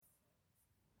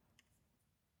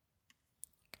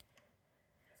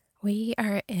We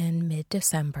are in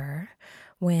mid-December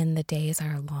when the days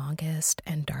are longest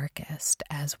and darkest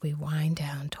as we wind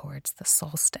down towards the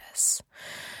solstice.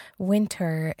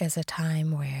 Winter is a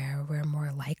time where we're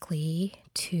more likely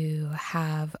to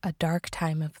have a dark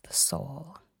time of the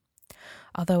soul.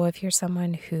 Although if you're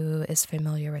someone who is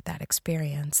familiar with that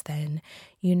experience, then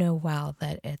you know well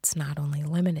that it's not only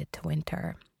limited to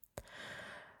winter.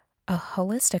 A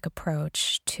holistic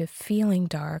approach to feeling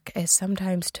dark is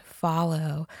sometimes to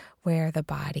follow where the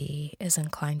body is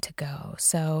inclined to go.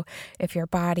 So if your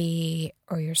body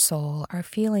or your soul are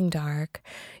feeling dark,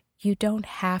 you don't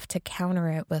have to counter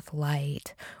it with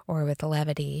light or with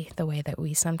levity the way that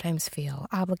we sometimes feel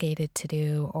obligated to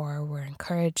do or we're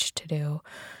encouraged to do.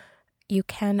 You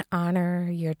can honor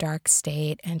your dark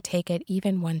state and take it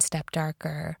even one step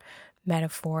darker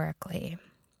metaphorically.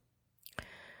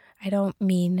 I don't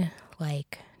mean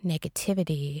like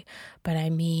negativity, but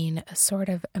I mean a sort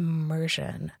of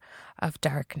immersion of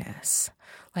darkness,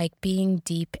 like being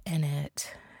deep in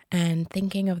it and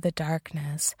thinking of the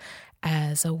darkness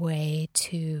as a way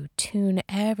to tune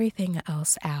everything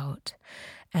else out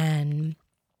and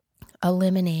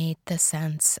eliminate the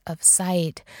sense of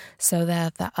sight so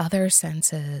that the other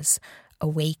senses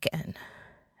awaken.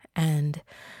 And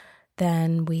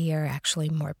then we are actually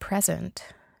more present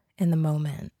in the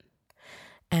moment.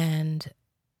 And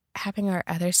having our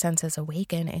other senses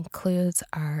awaken includes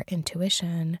our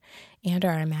intuition and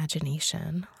our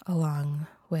imagination, along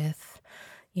with,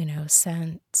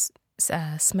 sense,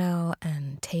 smell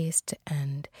and taste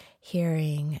and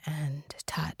hearing and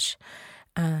touch.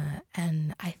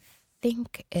 And I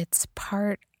think it's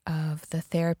part of the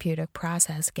therapeutic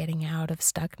process, getting out of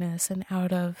stuckness and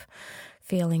out of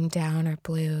feeling down or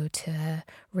blue to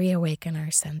reawaken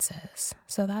our senses.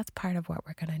 So that's part of what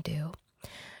we're going to do.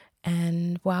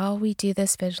 And while we do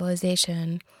this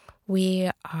visualization, we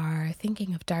are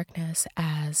thinking of darkness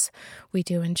as we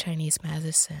do in Chinese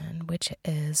medicine, which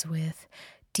is with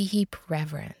deep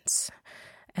reverence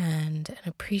and an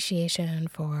appreciation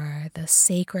for the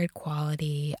sacred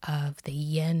quality of the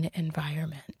yin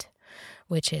environment,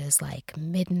 which is like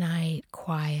midnight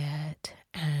quiet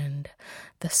and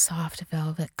the soft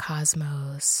velvet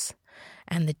cosmos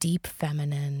and the deep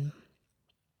feminine,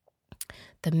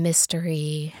 the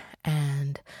mystery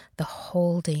and the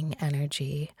holding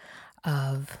energy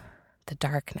of the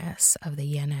darkness of the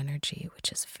yin energy,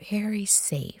 which is very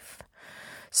safe.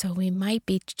 So we might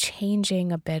be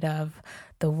changing a bit of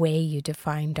the way you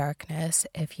define darkness.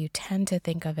 If you tend to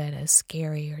think of it as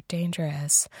scary or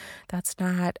dangerous, that's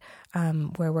not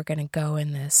where we're going to go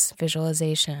in this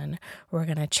visualization. We're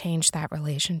going to change that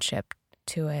relationship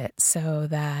to it so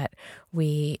that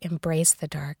we embrace the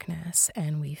darkness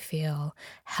and we feel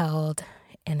held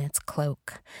in its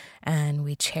cloak and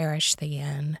we cherish the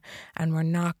yin, and we're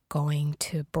not going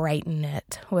to brighten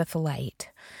it with light,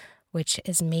 which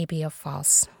is maybe a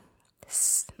false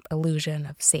illusion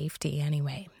of safety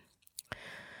anyway.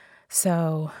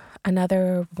 So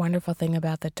another wonderful thing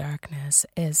about the darkness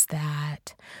is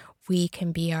that we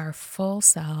can be our full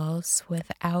selves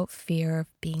without fear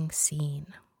of being seen.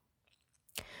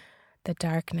 The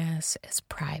darkness is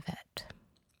private.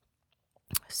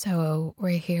 So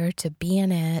we're here to be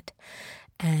in it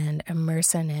and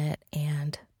immerse in it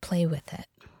and play with it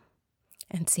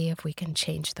and see if we can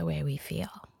change the way we feel.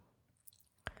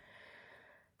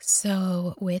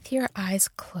 So with your eyes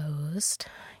closed,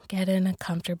 get in a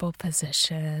comfortable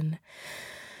position.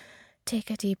 Take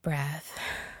a deep breath.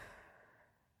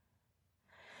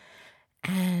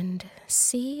 And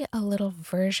see a little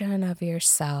version of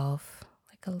yourself,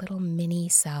 like a little mini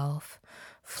self,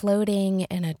 floating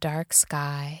in a dark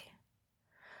sky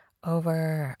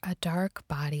over a dark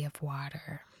body of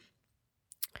water.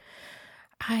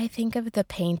 I think of the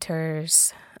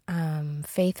painters,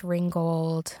 Faith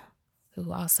Ringgold,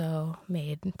 who also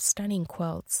made stunning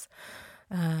quilts,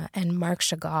 and Marc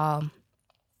Chagall.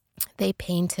 They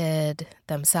painted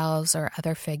themselves or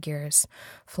other figures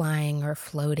flying or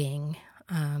floating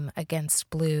against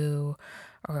blue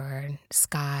or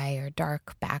sky or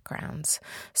dark backgrounds.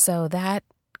 So that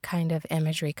kind of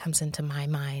imagery comes into my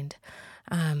mind.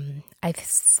 I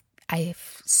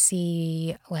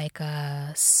see like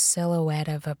a silhouette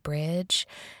of a bridge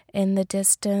in the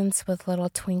distance with little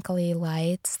twinkly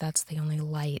lights. That's the only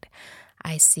light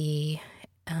I see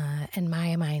in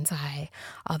my mind's eye,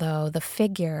 although the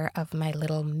figure of my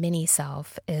little mini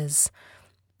self is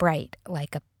bright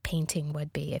like a painting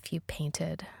would be if you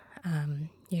painted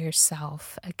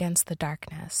yourself against the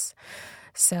darkness.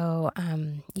 So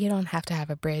you don't have to have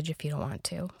a bridge if you don't want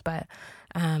to, but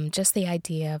just the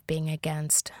idea of being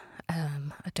against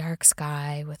a dark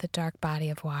sky with a dark body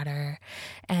of water.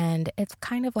 And it's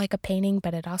kind of like a painting,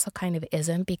 but it also kind of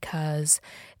isn't because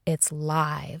it's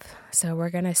live. So we're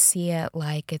going to see it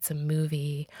like it's a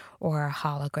movie or a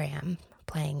hologram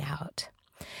playing out.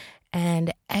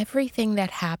 And everything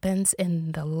that happens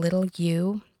in the little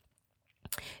you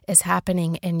is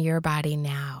happening in your body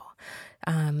now.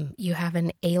 You have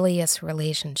an alias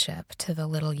relationship to the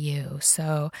little you.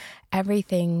 So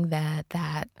everything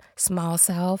that small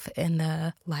self in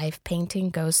the live painting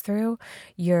goes through,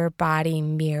 your body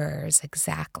mirrors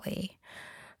exactly.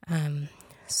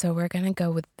 So we're going to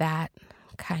go with that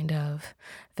kind of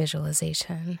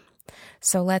visualization.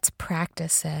 So let's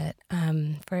practice it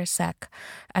for a sec.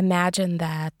 Imagine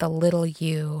that the little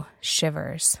you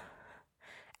shivers.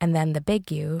 And then the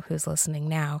big you, who's listening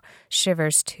now,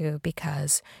 shivers too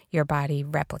because your body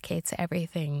replicates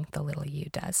everything the little you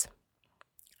does.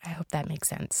 I hope that makes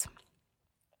sense.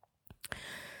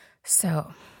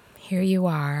 So here you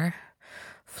are,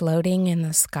 floating in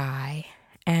the sky,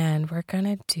 and we're going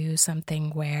to do something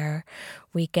where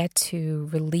we get to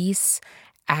release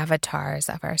avatars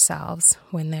of ourselves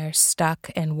when they're stuck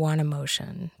in one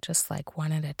emotion, just like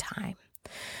one at a time.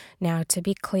 Now, to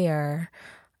be clear,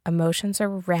 emotions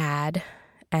are rad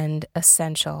and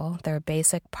essential. They're a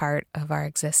basic part of our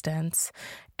existence,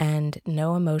 and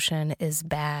no emotion is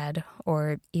bad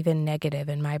or even negative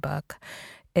in my book.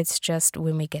 It's just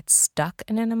when we get stuck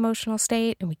in an emotional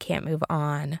state and we can't move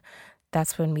on,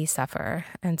 that's when we suffer.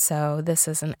 And so this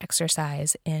is an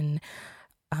exercise in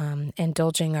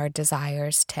indulging our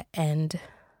desires to end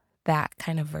that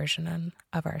kind of version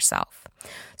of ourself.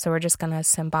 So we're just going to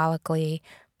symbolically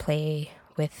play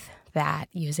with that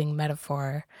using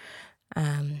metaphor.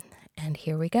 And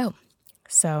here we go.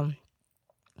 So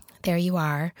there you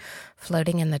are,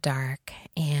 floating in the dark,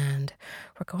 and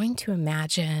we're going to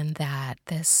imagine that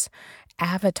this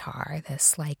avatar,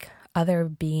 this like other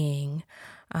being,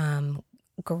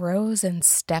 grows and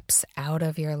steps out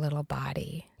of your little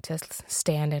body to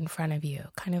stand in front of you,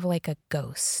 kind of like a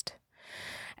ghost.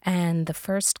 And the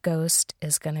first ghost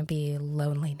is going to be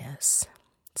loneliness.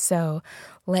 So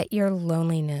let your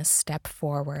loneliness step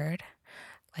forward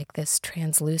like this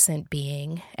translucent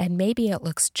being, and maybe it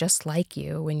looks just like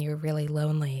you when you're really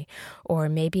lonely, or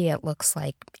maybe it looks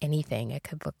like anything. It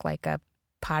could look like a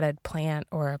potted plant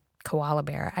or a koala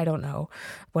bear. I don't know.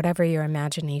 Whatever your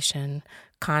imagination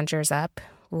conjures up,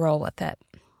 roll with it.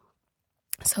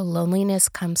 So loneliness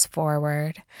comes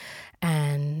forward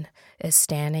and is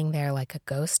standing there like a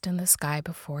ghost in the sky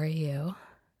before you.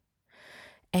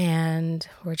 And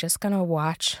we're just going to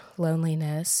watch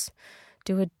loneliness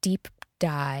do a deep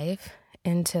dive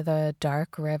into the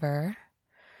dark river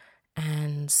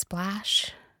and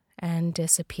splash and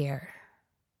disappear.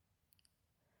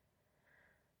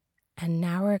 And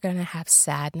now we're going to have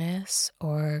sadness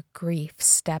or grief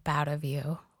step out of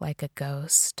you like a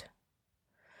ghost.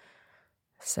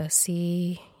 So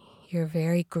see your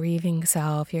very grieving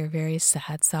self, your very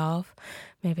sad self.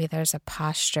 Maybe there's a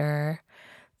posture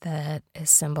that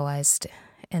is symbolized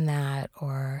in that,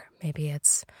 or maybe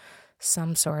it's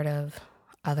some sort of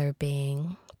other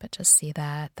being, but just see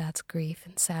that that's grief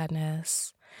and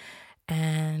sadness.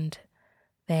 And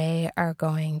they are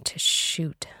going to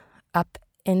shoot up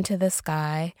into the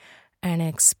sky and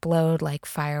explode like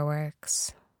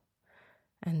fireworks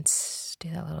and do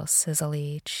that little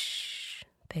sizzly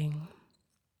thing.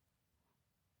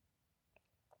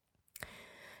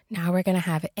 Now we're going to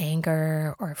have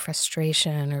anger or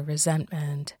frustration or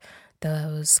resentment,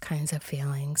 those kinds of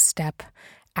feelings step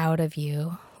out of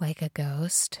you like a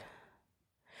ghost.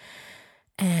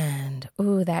 And,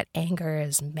 that anger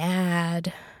is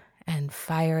mad and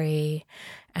fiery,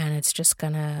 and it's just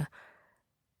going to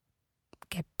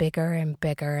get bigger and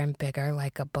bigger and bigger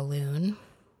like a balloon.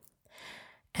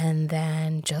 And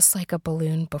then just like a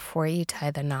balloon, before you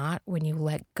tie the knot, when you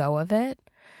let go of it,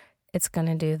 it's going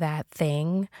to do that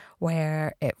thing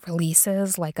where it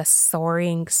releases like a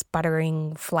soaring,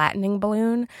 sputtering, flattening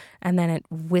balloon, and then it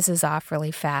whizzes off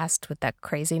really fast with that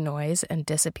crazy noise and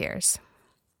disappears.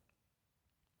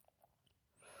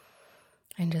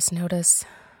 And just notice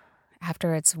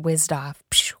after it's whizzed off,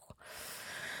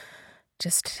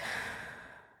 just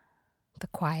the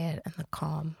quiet and the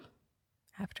calm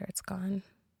after it's gone.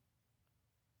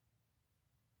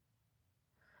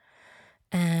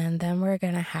 And then we're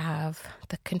going to have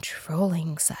the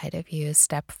controlling side of you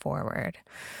step forward.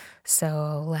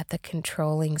 So let the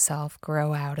controlling self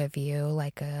grow out of you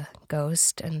like a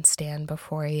ghost and stand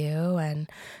before you, and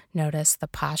notice the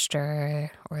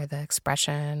posture or the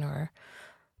expression or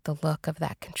the look of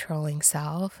that controlling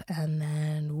self. And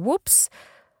then, whoops,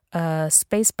 a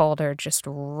space boulder just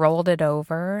rolled it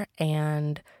over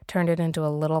and turned it into a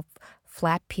little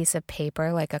flat piece of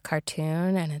paper like a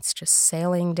cartoon, and it's just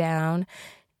sailing down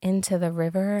into the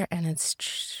river, and it's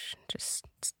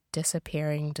just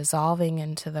disappearing, dissolving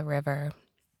into the river.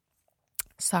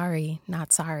 Sorry,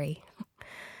 not sorry.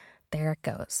 There it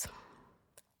goes.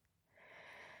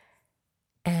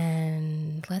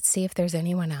 And let's see if there's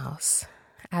anyone else.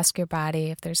 Ask your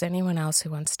body if there's anyone else who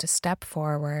wants to step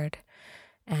forward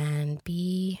and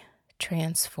be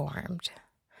transformed.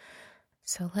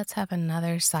 So let's have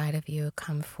another side of you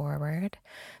come forward.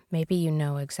 Maybe you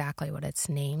know exactly what it's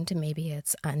named. Maybe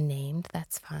it's unnamed.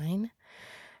 That's fine.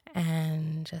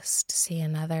 And just see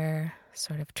another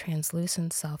sort of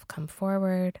translucent self come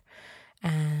forward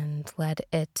and let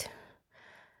it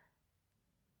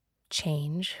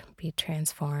change, be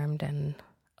transformed and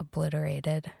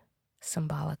obliterated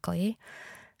symbolically.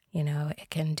 You know, it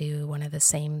can do one of the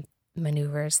same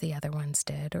maneuvers the other ones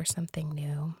did or something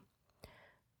new.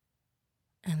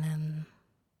 And then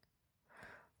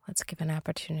let's give an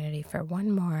opportunity for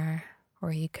one more,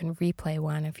 or you can replay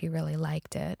one if you really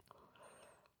liked it.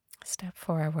 Step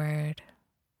forward.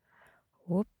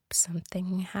 Whoop,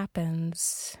 something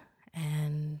happens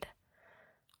and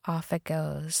off it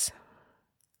goes.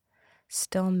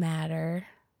 Still matter.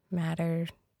 Matter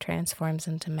transforms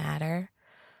into matter,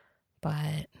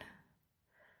 but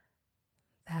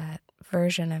that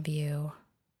version of you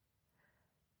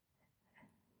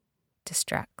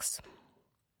destructs.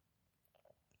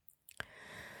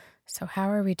 So how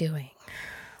are we doing?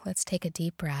 Let's take a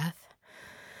deep breath.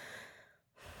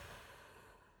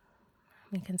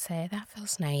 We can say, that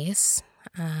feels nice.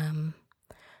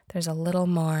 There's a little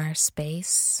more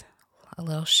space, a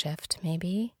little shift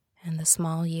maybe, in the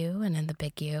small you and in the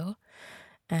big you.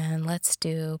 And let's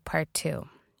do part 2.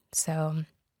 So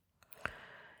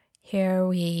here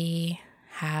we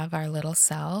have our little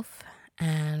self,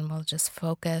 and we'll just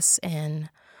focus in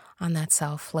on that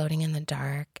self floating in the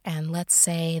dark. And let's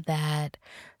say that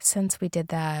since we did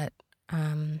that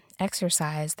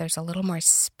exercise, there's a little more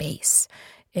space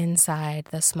inside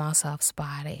the small self's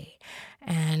body.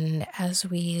 And as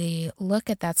we look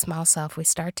at that small self, we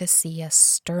start to see a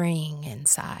stirring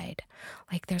inside.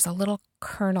 Like there's a little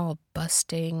kernel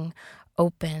busting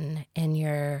open in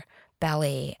your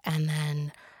belly, and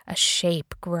then a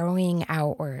shape growing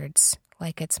outwards,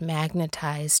 like it's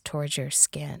magnetized towards your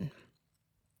skin.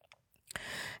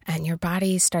 And your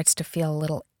body starts to feel a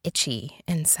little itchy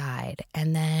inside,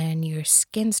 and then your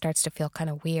skin starts to feel kind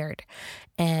of weird,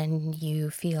 and you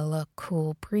feel a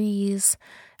cool breeze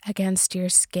against your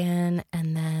skin,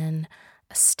 and then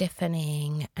a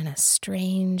stiffening and a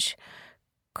strange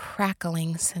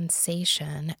crackling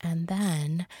sensation, and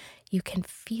then you can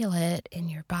feel it in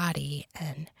your body,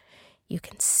 and you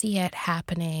can see it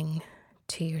happening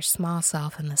to your small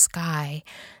self in the sky.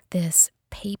 This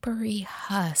papery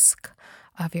husk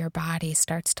of your body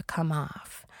starts to come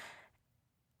off,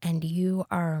 and you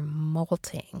are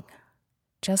molting,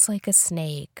 just like a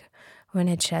snake when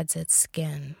it sheds its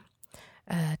skin.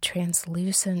 A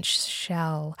translucent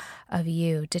shell of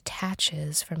you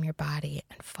detaches from your body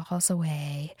and falls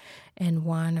away in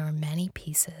one or many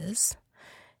pieces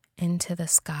into the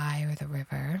sky or the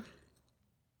river.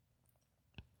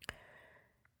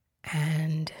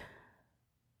 And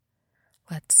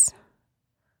let's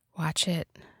watch it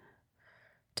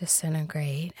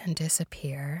disintegrate and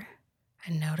disappear,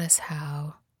 and notice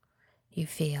how you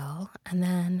feel. And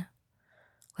then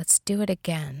let's do it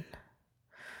again.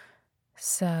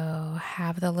 So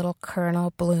have the little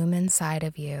kernel bloom inside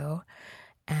of you,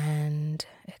 and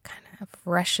it kind of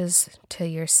rushes to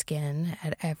your skin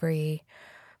at every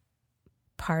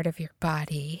part of your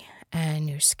body, and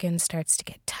your skin starts to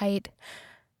get tight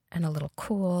and a little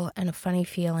cool and a funny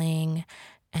feeling.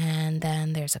 And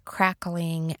then there's a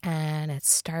crackling, and it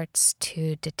starts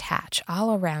to detach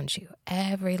all around you.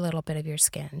 Every little bit of your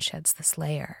skin sheds this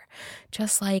layer,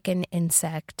 just like an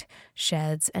insect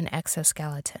sheds an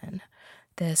exoskeleton.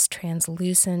 This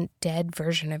translucent, dead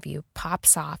version of you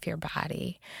pops off your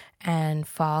body and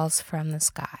falls from the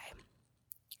sky.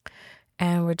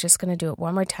 And we're just going to do it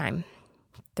one more time.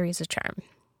 3 is a charm.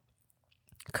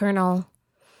 Kernel,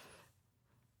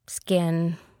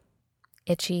 skin,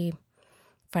 itchy,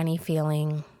 funny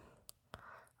feeling,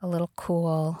 a little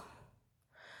cool,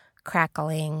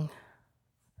 crackling,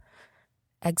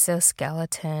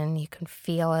 exoskeleton. You can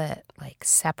feel it like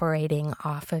separating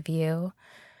off of you,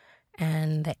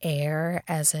 and the air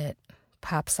as it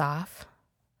pops off.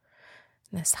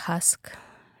 This husk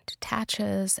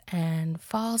detaches and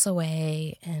falls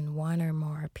away in one or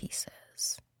more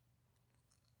pieces.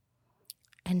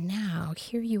 And now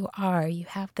here you are, you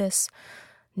have this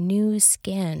new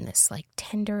skin, this like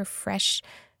tender, fresh,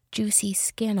 juicy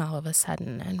skin all of a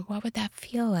sudden. And what would that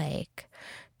feel like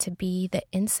to be the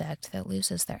insect that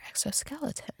loses their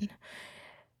exoskeleton?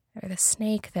 Or the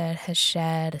snake that has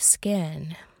shed a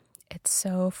skin? It's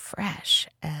so fresh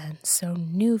and so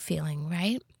new feeling,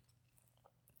 right?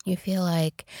 You feel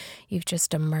like you've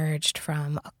just emerged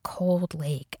from a cold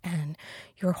lake and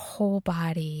your whole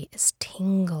body is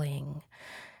tingling,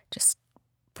 just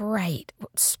bright,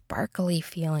 sparkly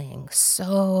feeling,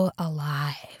 so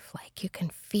alive. Like you can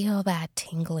feel that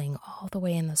tingling all the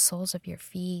way in the soles of your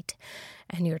feet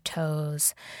and your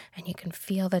toes, and you can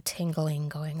feel the tingling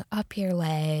going up your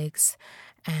legs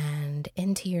and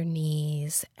into your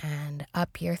knees and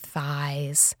up your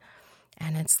thighs.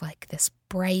 And it's like this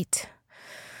bright,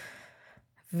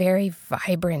 very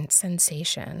vibrant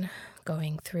sensation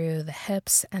going through the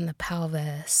hips and the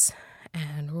pelvis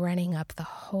and running up the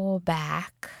whole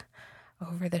back,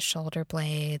 over the shoulder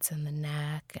blades and the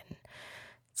neck. And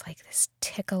it's like this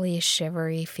tickly,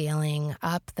 shivery feeling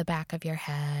up the back of your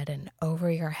head and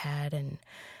over your head and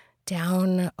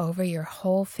down over your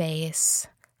whole face,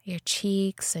 your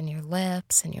cheeks and your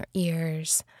lips and your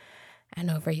ears,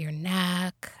 and over your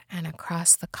neck and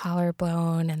across the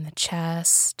collarbone and the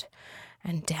chest,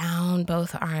 and down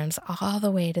both arms all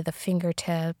the way to the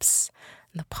fingertips.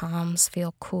 And the palms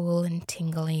feel cool and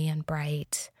tingly and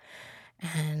bright,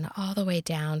 and all the way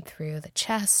down through the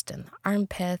chest and the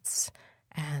armpits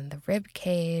and the rib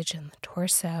cage and the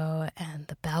torso and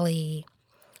the belly,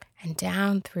 and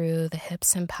down through the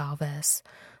hips and pelvis.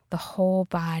 The whole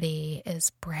body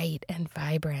is bright and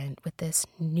vibrant with this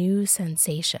new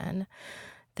sensation,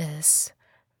 this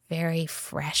very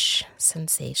fresh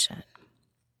sensation.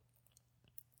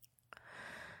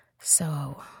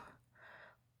 So,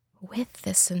 with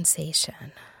this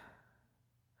sensation,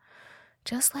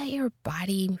 just let your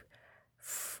body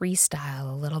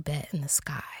freestyle a little bit in the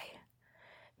sky.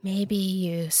 Maybe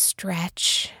you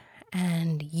stretch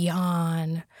and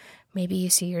yawn. Maybe you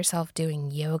see yourself doing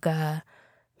yoga.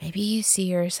 Maybe you see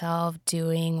yourself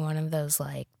doing one of those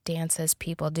like dances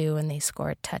people do when they score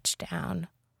a touchdown.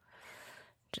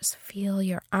 Just feel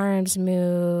your arms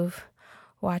move.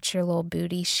 Watch your little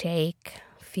booty shake.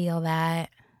 Feel that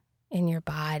in your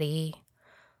body.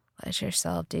 Let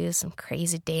yourself do some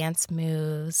crazy dance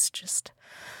moves. Just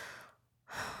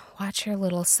watch your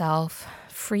little self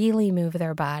freely move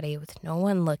their body with no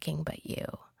one looking but you.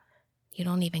 You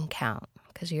don't even count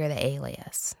because you're the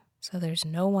alias. So there's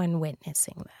no one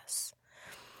witnessing this.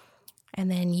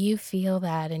 And then you feel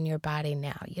that in your body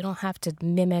now. You don't have to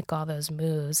mimic all those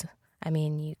moves. I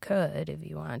mean, you could if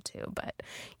you want to, but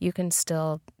you can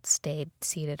still stay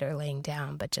seated or laying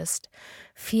down, but just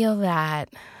feel that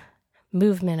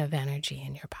movement of energy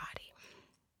in your body.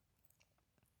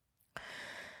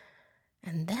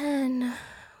 And then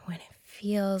when it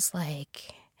feels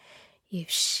like you've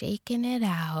shaken it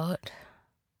out,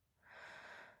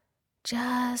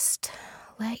 just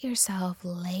let yourself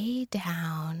lay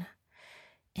down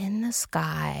in the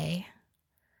sky,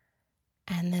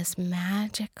 and this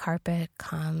magic carpet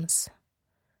comes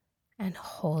and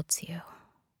holds you.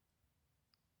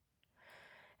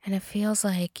 And it feels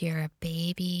like you're a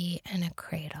baby in a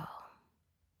cradle.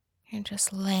 You're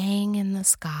just laying in the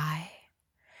sky.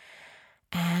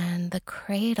 And the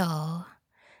cradle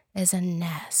is a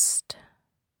nest.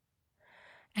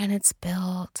 And it's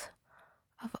built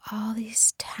of all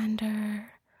these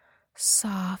tender,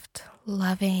 soft,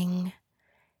 loving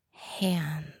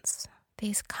hands.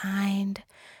 These kind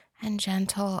and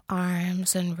gentle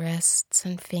arms and wrists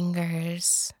and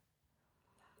fingers.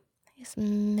 These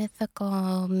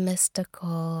mythical,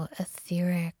 mystical,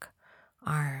 etheric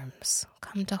arms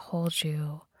come to hold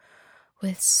you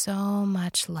with so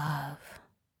much love.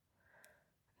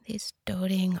 These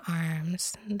doting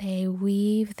arms, they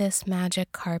weave this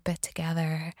magic carpet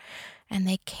together and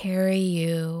they carry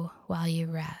you while you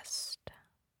rest.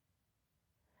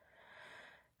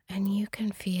 And you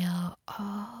can feel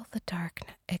all the dark,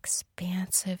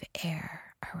 expansive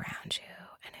air around you.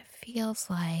 And it feels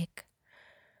like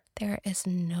there is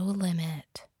no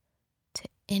limit to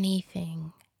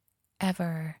anything,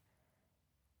 ever,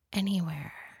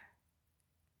 anywhere.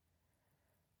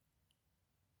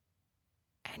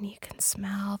 And you can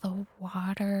smell the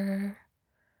water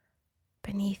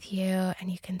beneath you,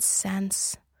 and you can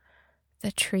sense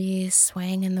the trees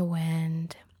swaying in the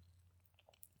wind.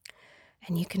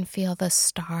 And you can feel the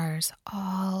stars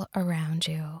all around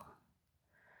you.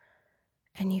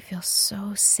 And you feel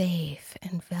so safe,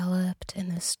 enveloped in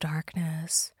this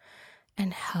darkness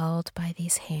and held by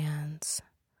these hands.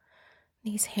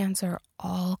 These hands are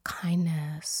all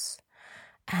kindness,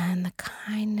 and the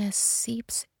kindness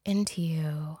seeps into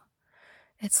you.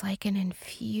 It's like an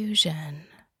infusion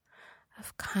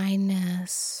of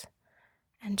kindness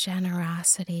and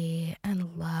generosity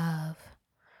and love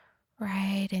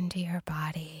right into your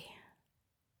body.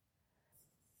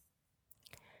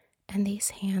 And these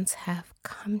hands have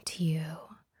come to you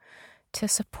to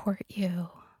support you.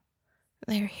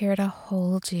 They're here to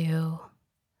hold you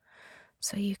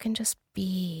so you can just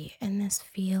be in this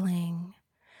feeling,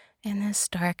 in this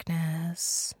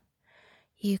darkness.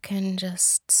 You can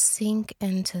just sink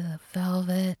into the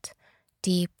velvet,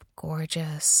 deep,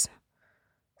 gorgeous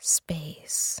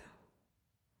space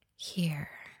here.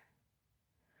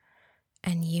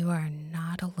 And you are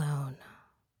not alone.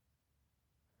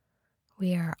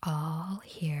 We are all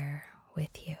here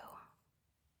with you.